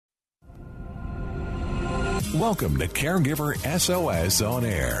Welcome to Caregiver SOS On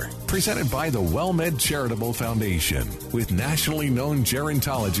Air, presented by the WellMed Charitable Foundation, with nationally known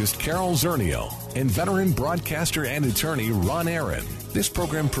gerontologist Carol Zernial and veteran broadcaster and attorney Ron Aaron. This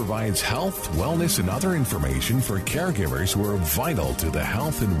program provides health, wellness, and other information for caregivers who are vital to the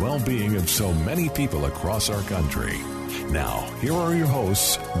health and well-being of so many people across our country. Now, here are your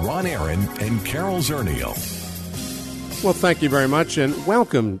hosts, Ron Aaron and Carol Zernial. Well, thank you very much, and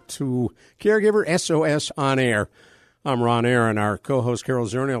welcome to Caregiver SOS On Air. I'm Ron Aaron. Our co-host Carol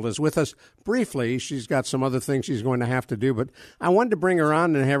Zernial is with us briefly. She's got some other things she's going to have to do, but I wanted to bring her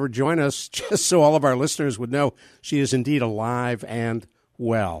on and have her join us just so all of our listeners would know she is indeed alive and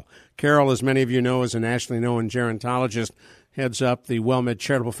well. Carol, as many of you know, is a nationally known gerontologist, heads up the WellMed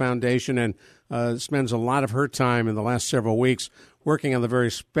Charitable Foundation, and spends a lot of her time in the last several weeks working on the very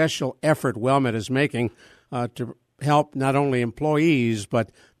special effort WellMed is making to help not only employees,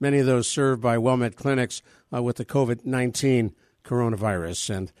 but many of those served by WellMed clinics with the COVID-19 coronavirus.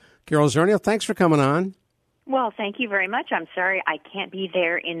 And Carol Zernial, thanks for coming on. Well, thank you very much. I'm sorry I can't be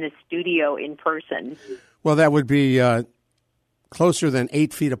there in the studio in person. Well, that would be closer than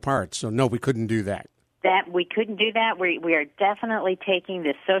 8 feet apart, so no, we couldn't do that. We couldn't do that. We are definitely taking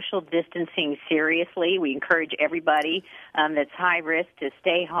the social distancing seriously. We encourage everybody that's high risk to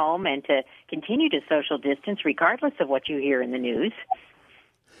stay home and to continue to social distance regardless of what you hear in the news.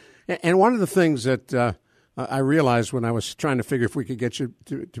 And one of the things that I realized when I was trying to figure if we could get you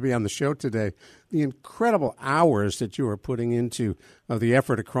to be on the show today, the incredible hours that you are putting into the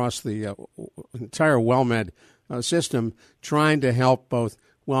effort across the entire WellMed system, trying to help both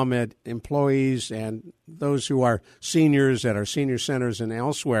WellMed employees and those who are seniors at our senior centers and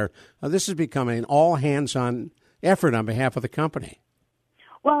elsewhere. This is becoming an all-hands-on effort on behalf of the company.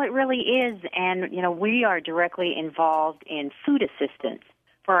 Well, it really is, and we are directly involved in food assistance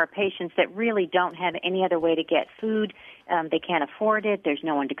for our patients that really don't have any other way to get food. They can't afford it. There's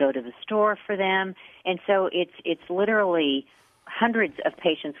no one to go to the store for them, and so it's literally hundreds of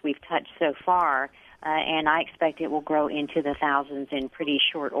patients we've touched so far. And I expect it will grow into the thousands in pretty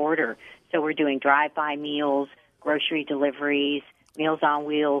short order. So we're doing drive-by meals, grocery deliveries, Meals on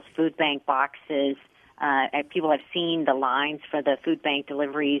Wheels, food bank boxes. People have seen the lines for the food bank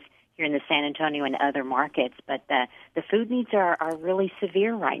deliveries here in the San Antonio and other markets, but the food needs are really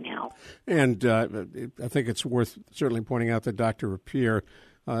severe right now. And I think it's worth certainly pointing out that Dr. Rapier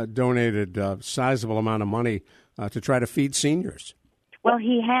donated a sizable amount of money to try to feed seniors. Well,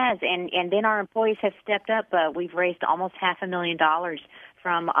 he has, and then our employees have stepped up. We've raised almost $500,000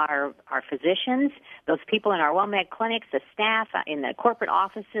 from our physicians, those people in our WellMed clinics, the staff in the corporate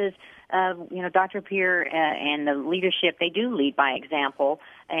offices. Dr. Peer and the leadership, they do lead by example,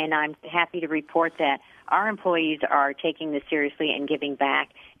 and I'm happy to report that our employees are taking this seriously and giving back,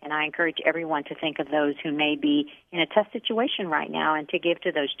 and I encourage everyone to think of those who may be in a tough situation right now and to give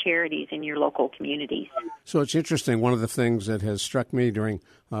to those charities in your local communities. So it's interesting. One of the things that has struck me during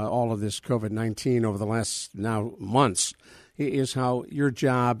all of this COVID-19 over the last now months is how your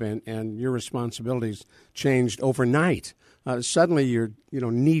job and your responsibilities changed overnight. Suddenly you're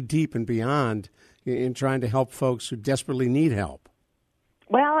knee deep and beyond in trying to help folks who desperately need help.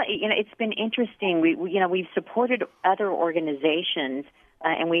 Well, it's been interesting. We've supported other organizations,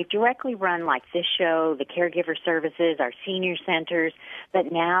 and we've directly run like this show, the caregiver services, our senior centers,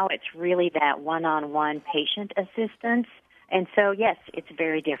 but now it's really that one-on-one patient assistance. And so, yes, it's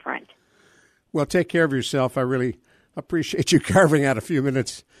very different. Well, take care of yourself. I really appreciate you carving out a few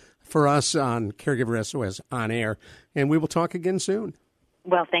minutes for us on Caregiver SOS On Air, and we will talk again soon.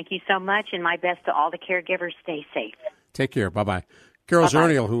 Well, thank you so much, and my best to all the caregivers. Stay safe. Take care. Bye-bye. Carol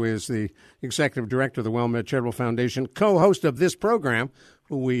Zernial, who is the Executive Director of the WellMed Charitable Foundation, co-host of this program,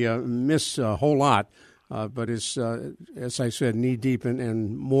 who we miss a whole lot, but is, as I said, knee-deep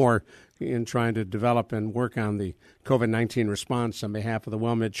and more in trying to develop and work on the COVID-19 response on behalf of the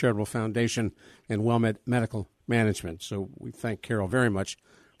WellMed Charitable Foundation and WellMed Medical Management. So we thank Carol very much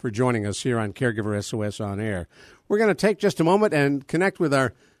for joining us here on Caregiver SOS On Air. We're going to take just a moment and connect with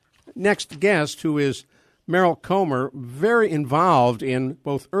our next guest, who is Merrill Comer, very involved in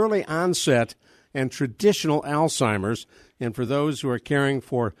both early onset and traditional Alzheimer's. And for those who are caring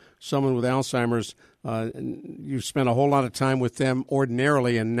for someone with Alzheimer's, you spend a whole lot of time with them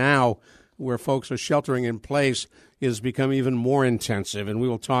ordinarily, and now where folks are sheltering in place is become even more intensive. And we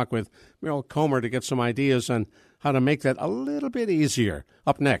will talk with Merrill Comer to get some ideas on how to make that a little bit easier.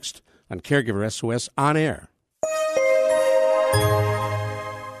 Up next on Caregiver SOS On Air.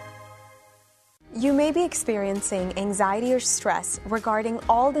 You may be experiencing anxiety or stress regarding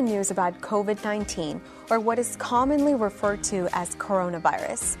all the news about COVID-19 or what is commonly referred to as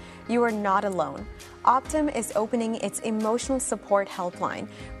coronavirus. You are not alone. Optum is opening its emotional support helpline,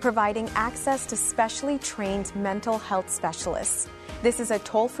 providing access to specially trained mental health specialists. This is a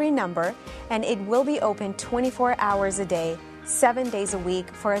toll-free number, and it will be open 24 hours a day, 7 days a week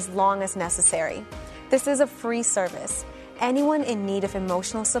for as long as necessary. This is a free service. Anyone in need of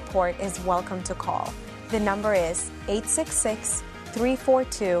emotional support is welcome to call. The number is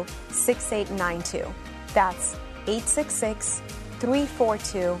 866-342-6892. That's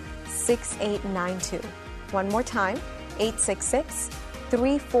 866-342-6892. One more time,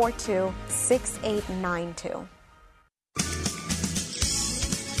 866-342-6892.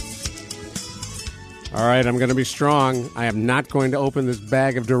 All right, I'm going to be strong. I am not going to open this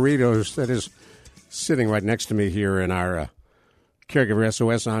bag of Doritos that is sitting right next to me here in our Caregiver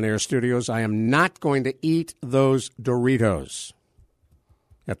SOS on-air studios. I am not going to eat those Doritos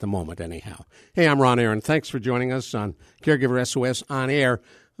at the moment, anyhow. Hey, I'm Ron Aaron. Thanks for joining us on Caregiver SOS on-air.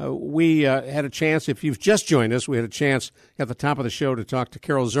 We had a chance, if you've just joined us, we had a chance at the top of the show to talk to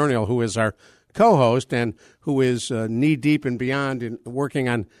Carol Zernial, who is our co-host and who is knee-deep and beyond in working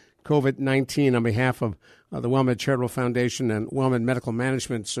on COVID-19 on behalf of the WellMed Charitable Foundation and WellMed Medical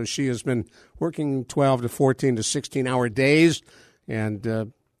Management. So she has been working 12 to 14 to 16-hour days. And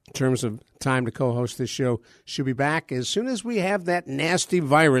in terms of time to co-host this show, she'll be back as soon as we have that nasty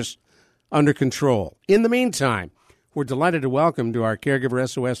virus under control. In the meantime, we're delighted to welcome to our Caregiver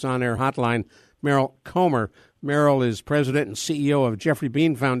SOS on-air hotline Meryl Comer. Meryl is president and CEO of Jeffrey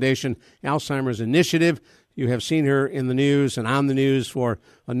Bean Foundation Alzheimer's Initiative. You have seen her in the news and on the news for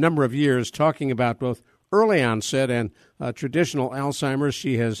a number of years talking about both early onset and traditional Alzheimer's.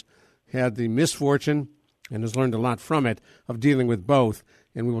 She has had the misfortune and has learned a lot from it of dealing with both,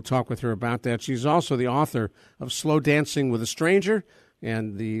 and we will talk with her about that. She's also the author of Slow Dancing with a Stranger,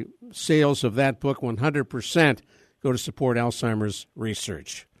 and the sales of that book, 100%, go to support Alzheimer's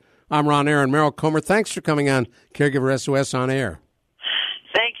research. I'm Ron Aaron. Meryl Comer, thanks for coming on Caregiver SOS on air.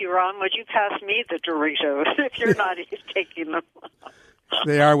 Thank you, Ron. Would you pass me the Doritos if you're not taking them?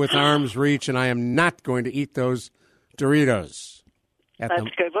 They are with arm's reach, and I am not going to eat those Doritos. That's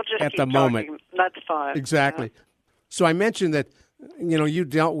good. We'll just at keep the talking. moment. That's fine. Exactly. Yeah. So I mentioned that, you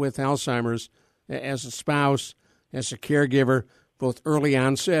dealt with Alzheimer's as a spouse, as a caregiver, both early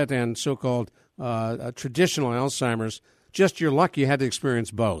onset and so-called traditional Alzheimer's. Just your luck, you had to experience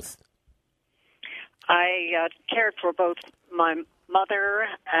both. I cared for both my mother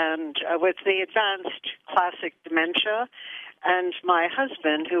and with the advanced classic dementia, and my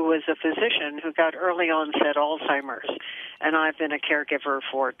husband, who was a physician who got early onset Alzheimer's, and I've been a caregiver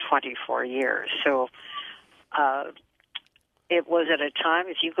for 24 years. So it was at a time,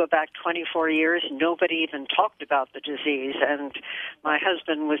 if you go back 24 years, nobody even talked about the disease, and my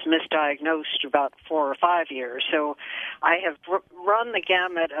husband was misdiagnosed about 4 or 5 years. So I have run the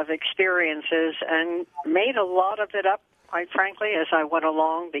gamut of experiences and made a lot of it up, quite frankly, as I went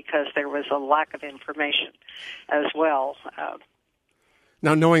along, because there was a lack of information as well.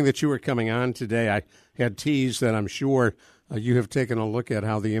 Now, knowing that you were coming on today, I had teased that I'm sure you have taken a look at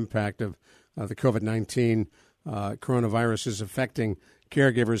how the impact of the COVID-19 coronavirus is affecting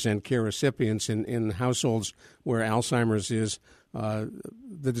caregivers and care recipients in households where Alzheimer's is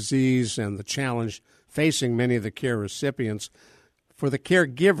the disease and the challenge facing many of the care recipients. For the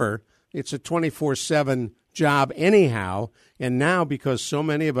caregiver, it's a 24/7 job anyhow, and now because so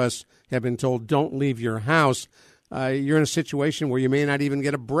many of us have been told don't leave your house, you're in a situation where you may not even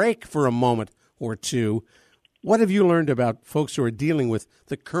get a break for a moment or two. What have you learned about folks who are dealing with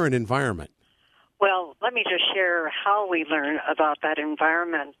the current environment? Well, let me just share how we learn about that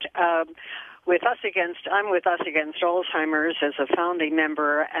environment. I'm with Us Against Alzheimer's as a founding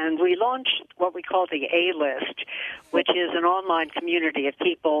member, and we launched what we call the A-List, which is an online community of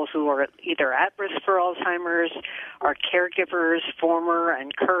people who are either at risk for Alzheimer's, are caregivers, former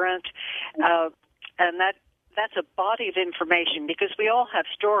and current, and that's a body of information because we all have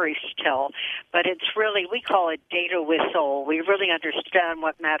stories to tell, but it's really, we call it data with soul. We really understand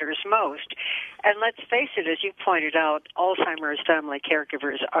what matters most. And let's face it, as you pointed out, Alzheimer's family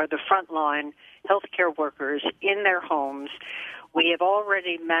caregivers are the frontline healthcare workers in their homes. We have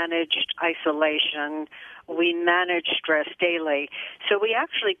already managed isolation. We manage stress daily. So we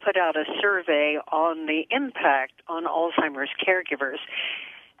actually put out a survey on the impact on Alzheimer's caregivers.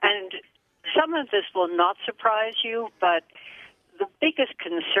 And some of this will not surprise you, but the biggest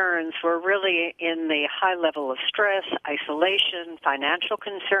concerns were really in the high level of stress, isolation, financial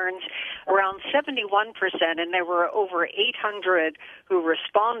concerns, around 71%, and there were over 800 who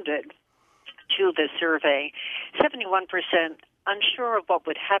responded to the survey, 71% unsure of what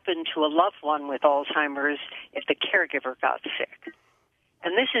would happen to a loved one with Alzheimer's if the caregiver got sick.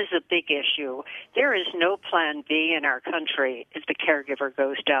 And this is a big issue. There is no plan B in our country if the caregiver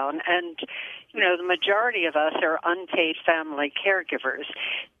goes down. And, the majority of us are unpaid family caregivers.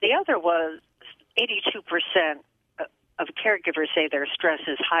 The other was 82% of caregivers say their stress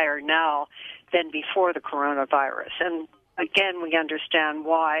is higher now than before the coronavirus. And again, we understand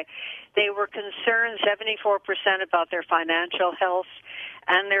why. They were concerned, 74%, about their financial health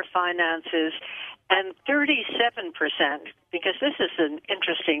and their finances, and 37%, because this is an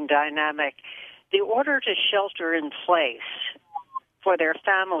interesting dynamic, the order to shelter in place for their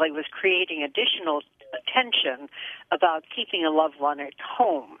family was creating additional tension about keeping a loved one at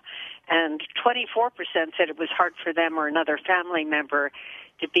home. And 24% said it was hard for them or another family member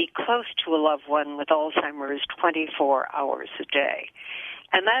to be close to a loved one with Alzheimer's 24 hours a day.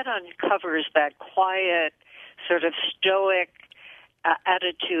 And that uncovers that quiet, sort of stoic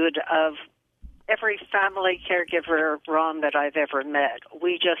attitude of every family caregiver, Ron, that I've ever met.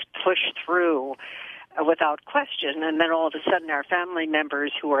 We just push through without question, and then all of a sudden our family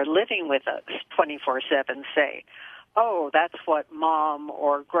members who are living with us 24/7 say, oh, that's what mom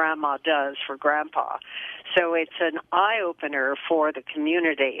or grandma does for grandpa. So it's an eye-opener for the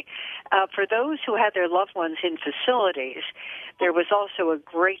community. For those who had their loved ones in facilities, there was also a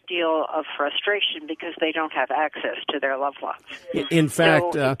great deal of frustration because they don't have access to their loved ones. In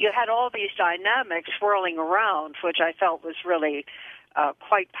fact, so you had all these dynamics swirling around, which I felt was really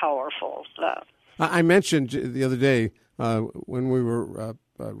quite powerful. I mentioned the other day when we were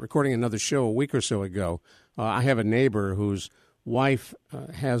recording another show a week or so ago, I have a neighbor whose wife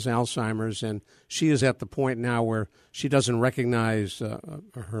has Alzheimer's, and she is at the point now where she doesn't recognize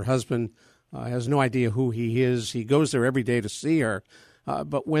her husband, has no idea who he is. He goes there every day to see her.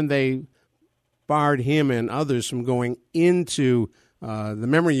 But when they barred him and others from going into the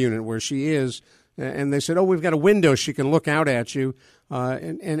memory unit where she is, and they said, oh, we've got a window she can look out at you.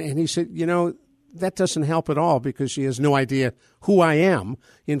 And he said, that doesn't help at all because she has no idea who I am.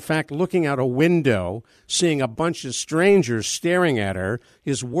 In fact, looking out a window, seeing a bunch of strangers staring at her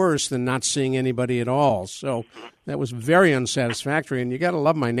is worse than not seeing anybody at all. So that was very unsatisfactory. And you got to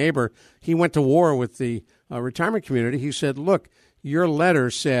love my neighbor. He went to war with the retirement community. He said, look, your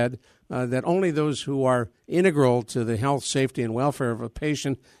letter said that only those who are integral to the health, safety, and welfare of a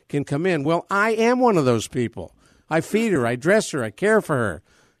patient can come in. Well, I am one of those people. I feed her, I dress her, I care for her.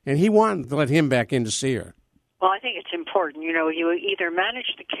 And he wanted to let him back in to see her. Well, I think it's important. You either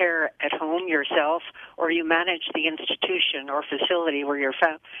manage the care at home yourself or you manage the institution or facility where your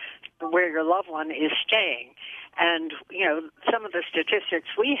loved one is staying. And, some of the statistics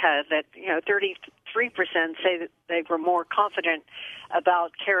we had that, 33% say that they were more confident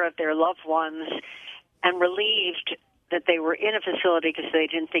about care of their loved ones and relieved that they were in a facility because they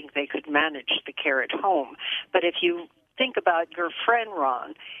didn't think they could manage the care at home. But if you think about your friend,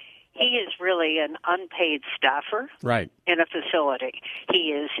 Ron, he is really an unpaid staffer in a facility.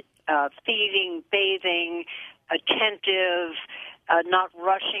 He is feeding, bathing, attentive, not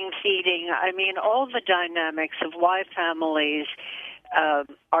rushing feeding. I mean, all the dynamics of why families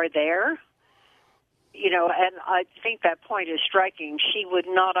are there. And I think that point is striking. She would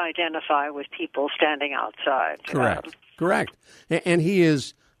not identify with people standing outside. Correct. And he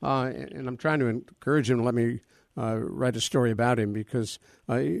is, and I'm trying to encourage him to let me write a story about him because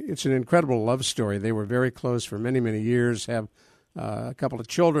it's an incredible love story. They were very close for many, many years, have a couple of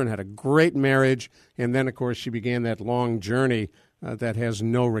children, had a great marriage, and then, of course, she began that long journey that has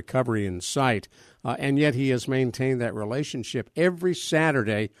no recovery in sight. And yet he has maintained that relationship every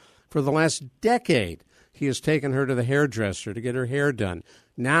Saturday for the last decade. He has taken her to the hairdresser to get her hair done.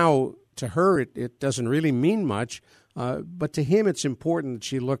 Now, to her, it doesn't really mean much, but to him it's important that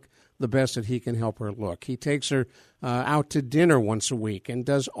she look the best that he can help her look. He takes her out to dinner once a week and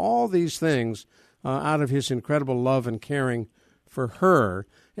does all these things out of his incredible love and caring for her.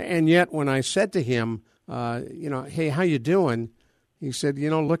 And yet when I said to him, hey, how you doing? He said,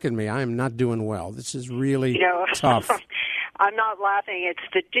 look at me. I am not doing well. This is really tough. I'm not laughing.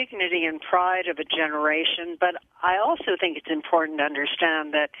 It's the dignity and pride of a generation. But I also think it's important to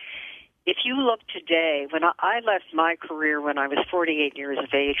understand that if you look today, when I left my career when I was 48 years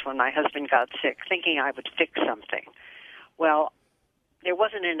of age when my husband got sick, thinking I would fix something. Well, there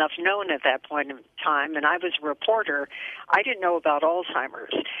wasn't enough known at that point in time, and I was a reporter. I didn't know about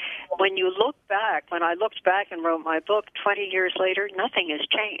Alzheimer's. When you look back, when I looked back and wrote my book 20 years later, nothing has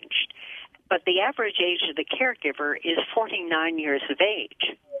changed. But the average age of the caregiver is 49 years of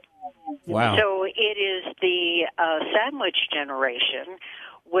age. Wow. So it is the sandwich generation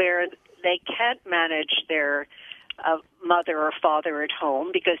where they can't manage their mother or father at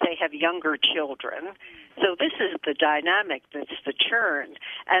home because they have younger children. So this is the dynamic that's the churn.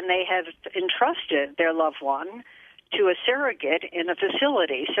 And they have entrusted their loved one to a surrogate in a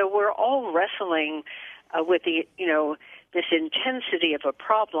facility. So we're all wrestling with the, this intensity of a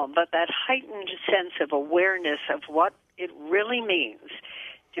problem, but that heightened sense of awareness of what it really means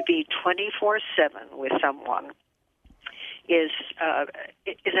to be 24/7 with someone is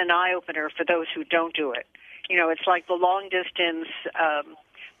an eye-opener for those who don't do it. It's like the long-distance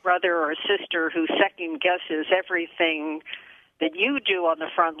brother or sister who second-guesses everything that you do on the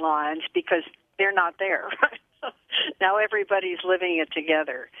front lines because they're not there. Now everybody's living it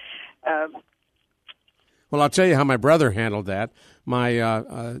together. Well, I'll tell you how my brother handled that.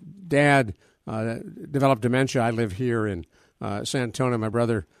 My dad developed dementia. I live here in San Antonio. My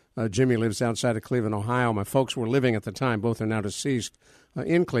brother Jimmy lives outside of Cleveland, Ohio. My folks were living at the time. Both are now deceased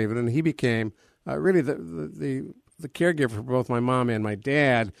in Cleveland, and he became really the caregiver for both my mom and my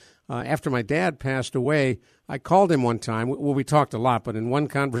dad. After my dad passed away, I called him one time. Well, we talked a lot, but in one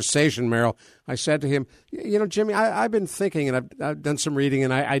conversation, Meryl, I said to him, Jimmy, I've been thinking, and I've done some reading,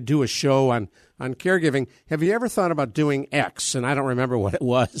 and I do a show on caregiving. Have you ever thought about doing X? And I don't remember what it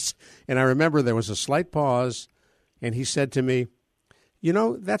was. And I remember there was a slight pause, and he said to me,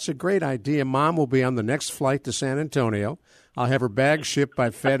 that's a great idea. Mom will be on the next flight to San Antonio. I'll have her bag shipped by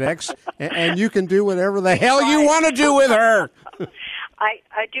FedEx, and you can do whatever the hell you want to do with her.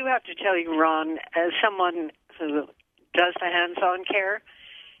 I do have to tell you, Ron, as someone who does the hands-on care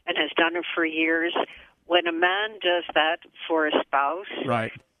and has done it for years, when a man does that for a spouse,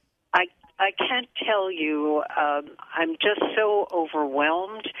 right? I can't tell you, I'm just so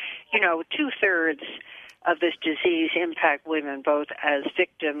overwhelmed. 2/3 of this disease impact women both as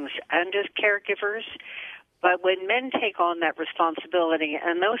victims and as caregivers. But when men take on that responsibility,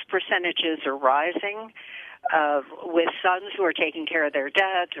 and those percentages are rising with sons who are taking care of their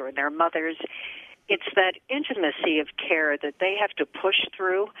dads or their mothers, it's that intimacy of care that they have to push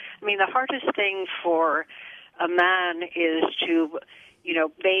through. I mean, the hardest thing for a man is to,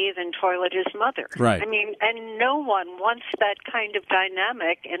 bathe and toilet his mother. Right. I mean, and no one wants that kind of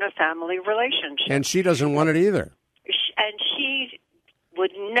dynamic in a family relationship. And she doesn't want it either. And she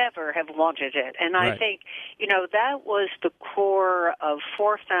would never have wanted it. And I right. think, that was the core of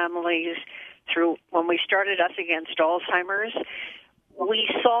 4 families through when we started Us Against Alzheimer's. We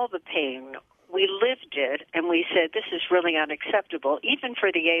saw the pain. We lived it, and we said, this is really unacceptable, even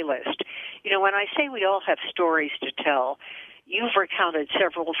for the A-list. When I say we all have stories to tell, you've recounted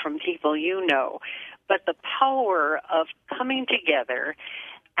several from people you know, but the power of coming together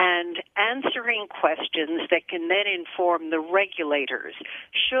and answering questions that can then inform the regulators.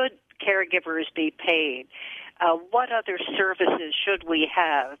 Should caregivers be paid? What other services should we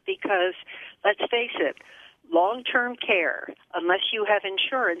have? Because, let's face it, long-term care, unless you have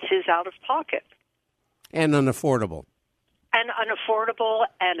insurance, is out of pocket. And unaffordable. And unaffordable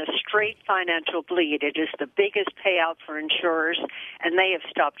and a straight financial bleed. It is the biggest payout for insurers, and they have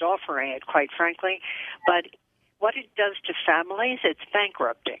stopped offering it, quite frankly. But what it does to families, it's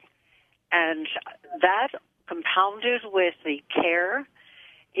bankrupting. And that, compounded with the care,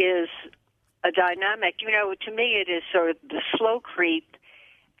 is a dynamic. To me, it is sort of the slow creep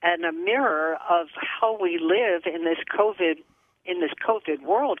and a mirror of how we live in this COVID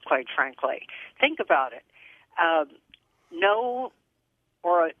world, quite frankly. Think about it. No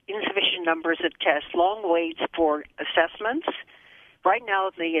or insufficient numbers of tests, long waits for assessments. Right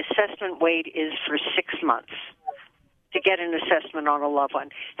now, the assessment wait is for 6 months to get an assessment on a loved one.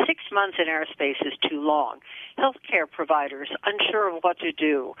 6 months in our space is too long. Healthcare providers unsure of what to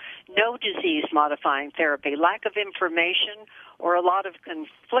do. No disease-modifying therapy. Lack of information or a lot of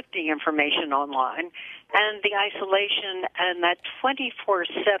conflicting information online. And the isolation and that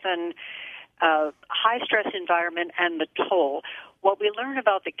 24/7 high-stress environment and the toll. What we learn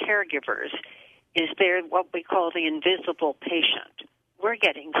about the caregivers is they're what we call the invisible patient. We're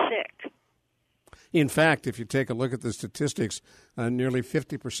getting sick. In fact, if you take a look at the statistics, nearly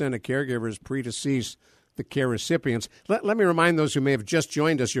 50% of caregivers predecease the care recipients. Let me remind those who may have just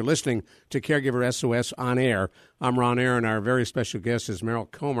joined us, you're listening to Caregiver SOS On Air. I'm Ron Aaron. Our very special guest is Meryl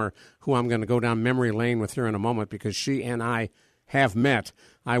Comer, who I'm going to go down memory lane with her in a moment because she and I have met.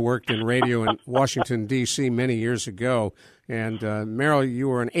 I worked in radio in Washington, D.C. many years ago. And, Meryl, you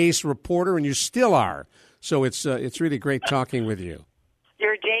were an ace reporter, and you still are. So it's really great talking with you.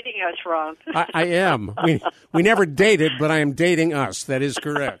 You're dating us, Ron. I am. We never dated, but I am dating us. That is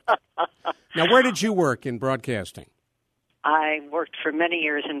correct. Now, where did you work in broadcasting? I worked for many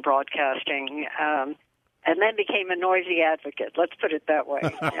years in broadcasting. and then became a noisy advocate. Let's put it that way.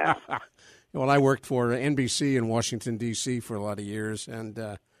 Yeah. Well, I worked for NBC in Washington, D.C. for a lot of years,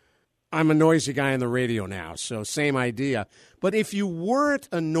 and I'm a noisy guy on the radio now, so same idea. But if you weren't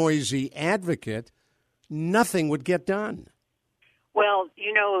a noisy advocate, nothing would get done. Well,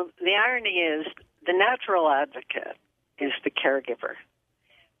 the irony is the natural advocate is the caregiver,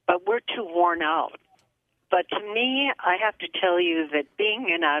 but we're too worn out. But to me, I have to tell you that being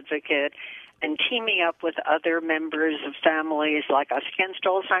an advocate and teaming up with other members of families like Us Against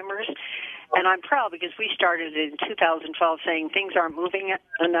Alzheimer's, and I'm proud because we started in 2012 saying things aren't moving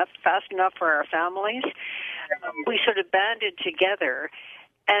fast enough for our families. We sort of banded together,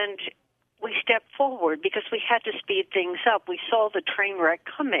 and we stepped forward because we had to speed things up. We saw the train wreck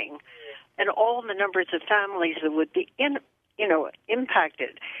coming and all the numbers of families that would be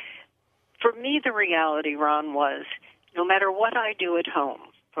impacted. For me, the reality, Ron, was no matter what I do at home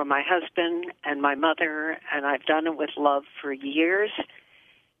for my husband and my mother, and I've done it with love for years,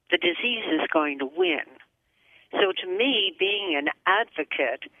 the disease is going to win. So to me, being an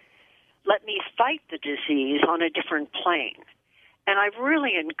advocate, let me fight the disease on a different plane. And I've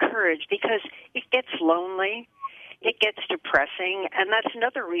really encouraged, because it gets lonely, it gets depressing, and that's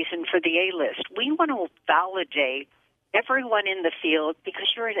another reason for the A-list. We want to validate everyone in the field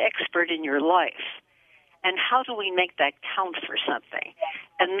because you're an expert in your life. And how do we make that count for something?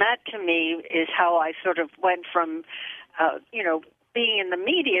 And that, to me, is how I sort of went from, being in the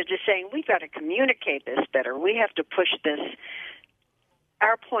media to saying we've got to communicate this better. We have to push this,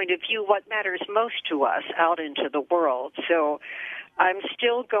 our point of view, what matters most to us, out into the world. So I'm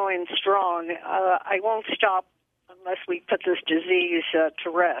still going strong. I won't stop unless we put this disease to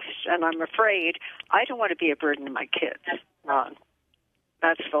rest. And I'm afraid I don't want to be a burden to my kids, Ron.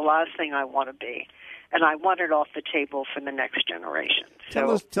 That's the last thing I want to be. And I want it off the table for the next generation.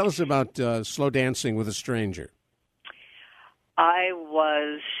 Tell us about Slow Dancing with a Stranger. I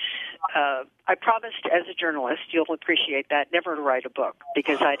promised as a journalist, you'll appreciate that, never to write a book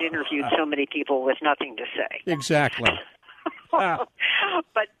because I'd interviewed so many people with nothing to say. Exactly. But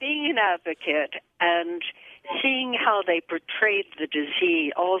being an advocate and seeing how they portrayed the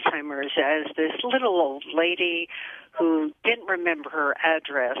disease, Alzheimer's, as this little old lady who didn't remember her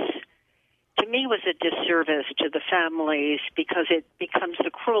address, to me was a disservice to the families because it becomes the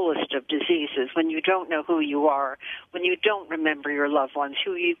cruelest of diseases when you don't know who you are, when you don't remember your loved ones,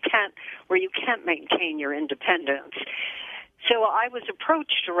 where you can't maintain your independence. So I was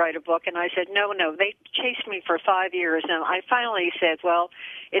approached to write a book, and I said, no. They chased me for 5 years, and I finally said, well,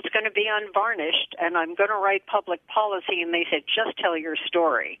 it's going to be unvarnished, and I'm going to write public policy. And they said, just tell your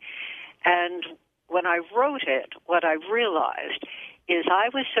story. And when I wrote it, what I realized is I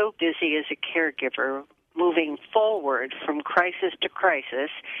was so busy as a caregiver moving forward from crisis to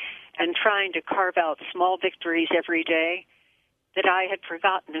crisis and trying to carve out small victories every day that I had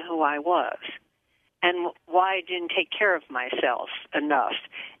forgotten who I was and why I didn't take care of myself enough.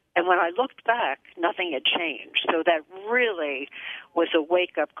 And when I looked back, nothing had changed. So that really was a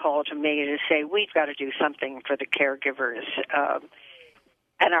wake-up call to me to say, we've got to do something for the caregivers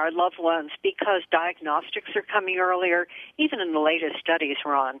and our loved ones, because diagnostics are coming earlier. Even in the latest studies,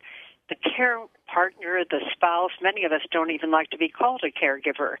 Ron, the care partner, the spouse, many of us don't even like to be called a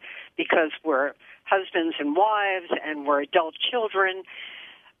caregiver because we're husbands and wives and we're adult children.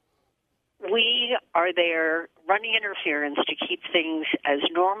 We are there running interference to keep things as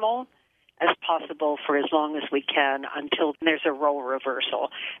normal as possible for as long as we can until there's a role reversal.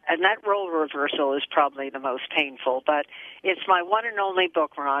 And that role reversal is probably the most painful. But it's my one and only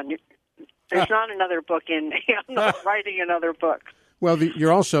book, Ron. There's not another book I'm not writing another book. Well,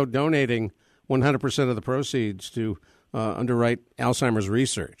 you're also donating 100% of the proceeds to underwrite Alzheimer's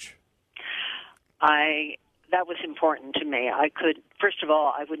research. That was important to me. First of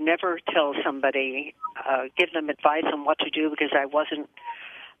all, I would never tell somebody, give them advice on what to do because I wasn't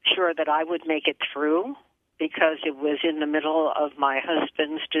sure that I would make it through because it was in the middle of my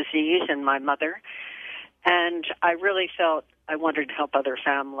husband's disease and my mother. And I really felt I wanted to help other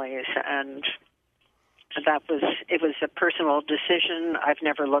families, and it was a personal decision. I've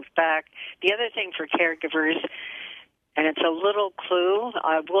never looked back. The other thing for caregivers, and it's a little clue,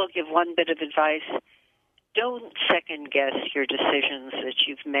 I will give one bit of advice. Don't second-guess your decisions that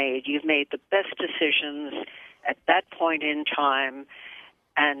you've made. You've made the best decisions at that point in time,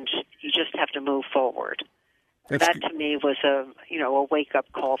 and you just have to move forward. That to me was a wake-up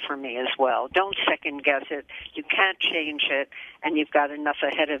call for me as well. Don't second-guess it. You can't change it, and you've got enough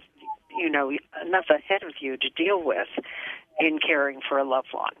ahead of you to deal with. in caring for a loved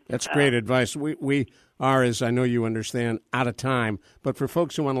one. That's great advice. We are, as I know you understand, out of time. But for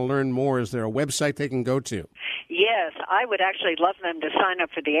folks who want to learn more, is there a website they can go to? Yes, I would actually love them to sign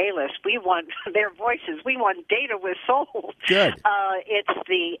up for the A-List. We want their voices. We want data with soul. Good. It's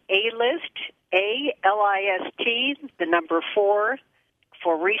the A-List, A-L-I-S-T, the number 4,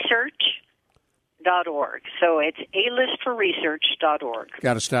 for research.org. So it's alistforresearch.org.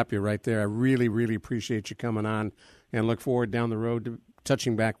 Got to stop you right there. I really, really appreciate you coming on and look forward down the road to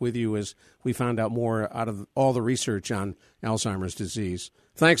touching back with you as we found out more out of all the research on Alzheimer's disease.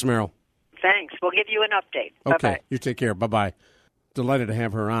 Thanks, Meryl. Thanks. We'll give you an update. Okay. Bye-bye. You take care. Bye-bye. Delighted to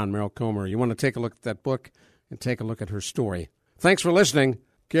have her on, Meryl Comer. You want to take a look at that book and take a look at her story. Thanks for listening.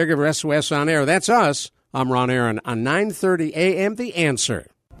 Caregiver SOS On Air. That's us. I'm Ron Aaron on 9:30 a.m. The Answer.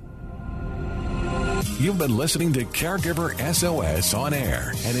 You've been listening to Caregiver SOS On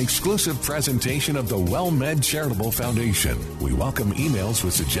Air, an exclusive presentation of the WellMed Charitable Foundation. We welcome emails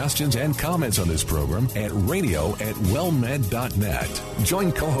with suggestions and comments on this program at radio@wellmed.net.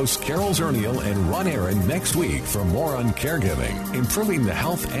 Join co-hosts Carol Zernial and Ron Aaron next week for more on caregiving, improving the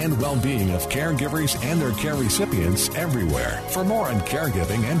health and well-being of caregivers and their care recipients everywhere. For more on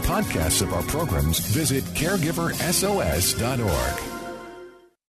caregiving and podcasts of our programs, visit caregiversos.org.